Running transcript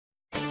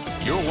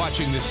You're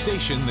watching the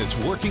station that's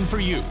working for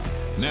you.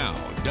 Now,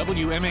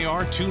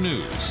 WMAR 2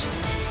 News.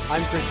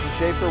 I'm Christian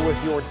Schaefer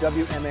with your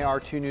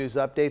WMAR 2 News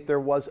update. There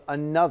was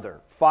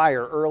another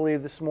fire early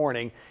this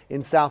morning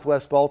in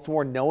southwest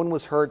Baltimore. No one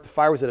was hurt. The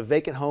fire was at a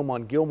vacant home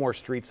on Gilmore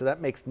Street, so that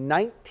makes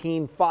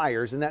 19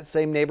 fires in that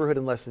same neighborhood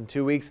in less than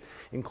 2 weeks,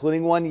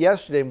 including one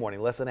yesterday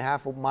morning, less than a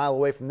half a mile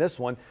away from this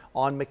one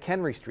on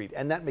McHenry Street.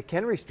 And that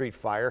McHenry Street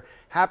fire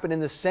happened in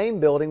the same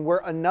building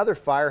where another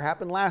fire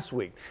happened last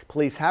week.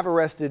 Police have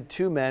arrested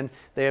 2 men.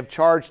 They have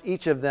charged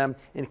each of them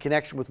in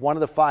connection with one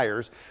of the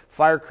fires.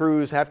 Fire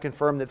crews have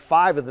confirmed that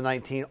 5 of the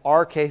 19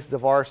 are cases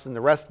of arson. The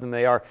rest of them,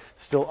 they are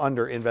still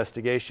under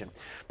investigation.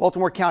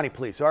 Baltimore County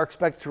Police are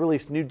expected to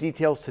release new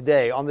details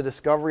today on the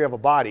discovery of a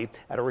body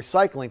at a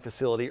recycling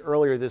facility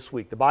earlier this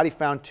week. The body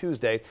found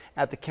Tuesday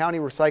at the county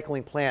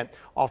recycling plant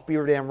off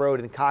Beaver Dam Road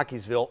in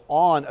Cockeysville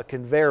on a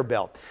conveyor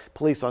belt.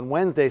 Police on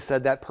Wednesday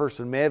said that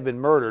person may have been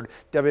murdered.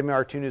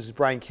 WMAR 2 News'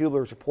 Brian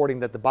Kubler is reporting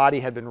that the body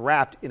had been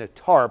wrapped in a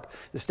tarp.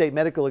 The state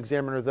medical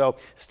examiner, though,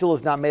 still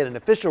has not made an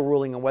official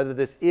ruling on whether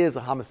this is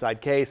a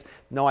homicide case.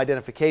 No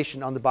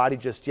identification on the body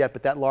just yet,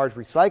 but that large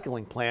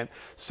recycling plant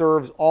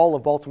serves all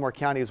of Baltimore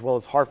County as well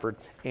as Harford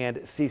and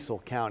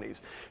Cecil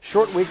counties.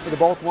 Short week for the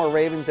Baltimore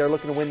Ravens. They're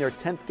looking to win their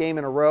 10th game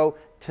in a row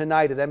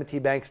tonight at M&T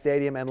Bank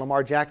Stadium, and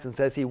Lamar Jackson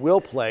says he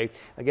will play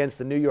against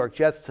the New York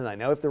Jets tonight.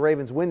 Now, if the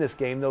Ravens win this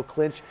game, they'll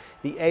clinch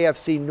the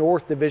AFC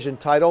North Division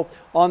title.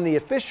 On the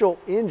official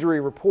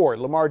injury report,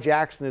 Lamar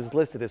Jackson is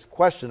listed as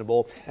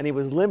questionable, and he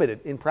was limited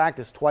in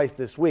practice twice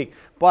this week.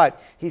 But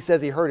he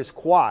says he hurt his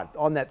quad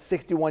on that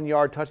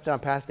 61-yard touchdown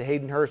pass to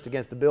Hayden Hurst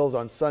against the Bills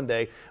on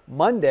Sunday.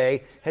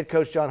 Monday, head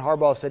coach John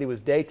Harbaugh said he was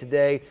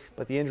day-to-day,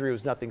 but the injury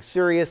was nothing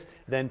serious.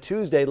 Then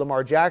Tuesday,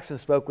 Lamar Jackson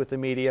spoke with the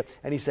media,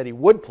 and he said he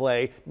would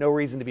play. No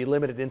reason to be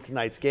limited in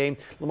tonight's game.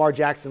 Lamar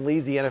Jackson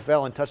leads the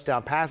NFL in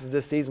touchdown passes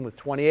this season with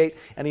 28,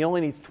 and he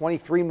only needs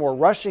 23 more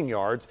rushing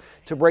yards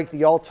to break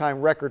the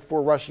all-time record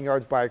for rushing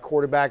yards by a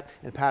quarterback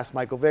and pass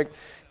Michael Vick.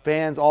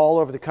 Fans all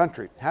over the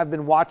country have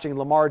been watching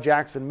Lamar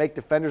Jackson make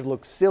defenders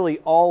look silly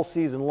all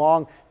season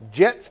long.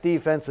 Jets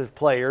defensive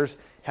players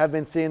have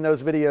been seeing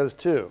those videos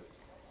too.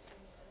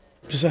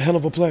 Just a hell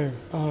of a player.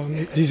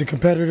 He's a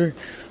competitor,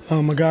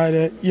 a guy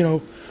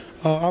that,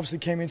 obviously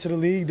came into the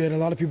league that a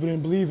lot of people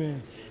didn't believe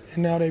in,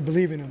 and now they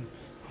believe in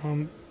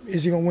him.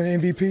 Is he going to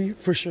win MVP?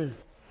 For sure.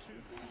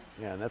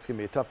 Yeah, and that's going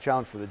to be a tough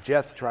challenge for the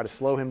Jets to try to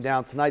slow him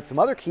down tonight. Some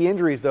other key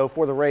injuries, though,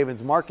 for the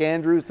Ravens. Mark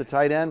Andrews, the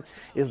tight end,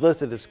 is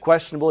listed as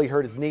questionable. He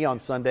hurt his knee on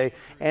Sunday,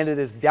 and it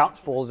is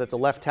doubtful that the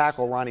left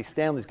tackle, Ronnie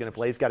Stanley, is going to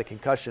play. He's got a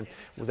concussion,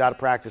 was out of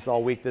practice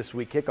all week this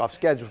week. Kickoff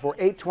scheduled for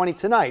 8:20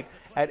 tonight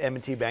at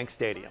M&T Bank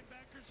Stadium.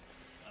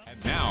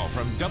 And now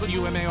from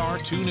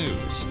WMAR 2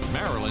 News,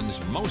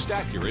 Maryland's most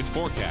accurate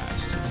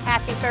forecast.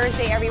 Happy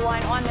Thursday,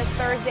 everyone. On this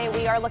Thursday,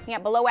 we are looking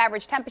at below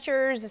average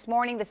temperatures this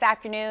morning, this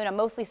afternoon, a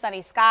mostly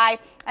sunny sky,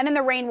 and then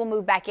the rain will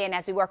move back in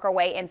as we work our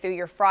way in through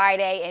your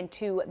Friday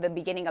into the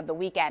beginning of the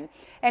weekend.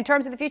 In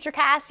terms of the future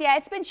cast, yeah,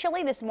 it's been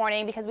chilly this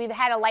morning because we've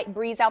had a light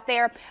breeze out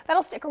there.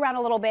 That'll stick around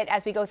a little bit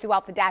as we go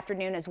throughout the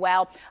afternoon as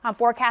well. I'm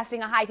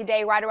forecasting a high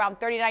today right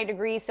around 39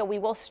 degrees, so we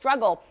will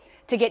struggle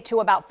to get to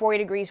about 40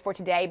 degrees for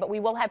today, but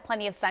we will have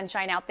plenty of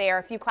sunshine out there,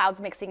 a few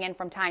clouds mixing in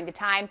from time to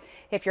time.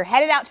 If you're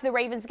headed out to the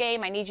Ravens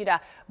game, I need you to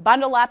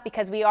bundle up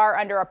because we are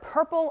under a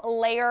purple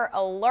layer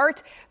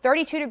alert.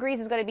 32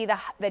 degrees is going to be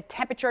the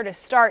temperature to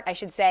start, I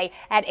should say,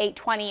 at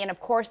 8:20, and of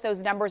course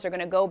those numbers are going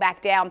to go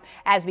back down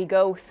as we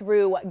go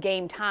through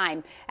game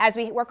time. As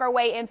we work our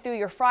way in through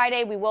your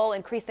Friday, we will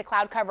increase the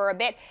cloud cover a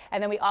bit,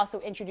 and then we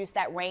also introduce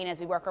that rain as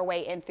we work our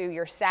way in through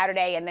your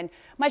Saturday, and then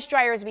much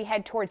drier as we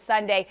head towards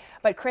Sunday.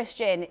 But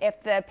Christian,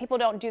 if the people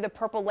don't do the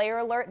purple layer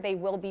alert, they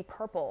will be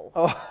purple.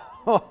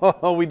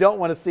 Oh, we don't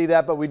want to see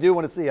that, but we do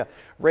want to see a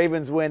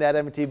Ravens win at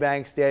M&T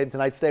Bank Stadium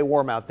tonight. Stay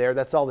warm out there.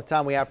 That's all the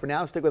time we have for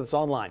now. Stick with us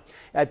online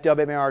at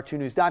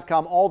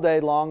WMAR2news.com all day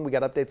long. We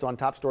got updates on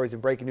top stories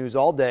and breaking news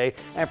all day.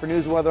 And for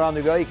news and weather on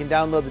the go, you can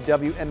download the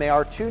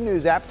WMAR2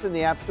 News app in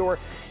the App Store.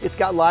 It's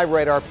got live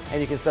radar, and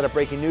you can set up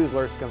breaking news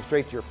alerts to come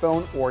straight to your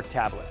phone or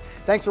tablet.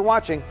 Thanks for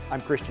watching.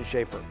 I'm Christian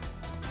Schaefer.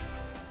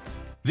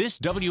 This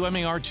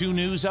WMAR 2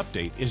 News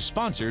update is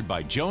sponsored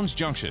by Jones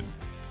Junction.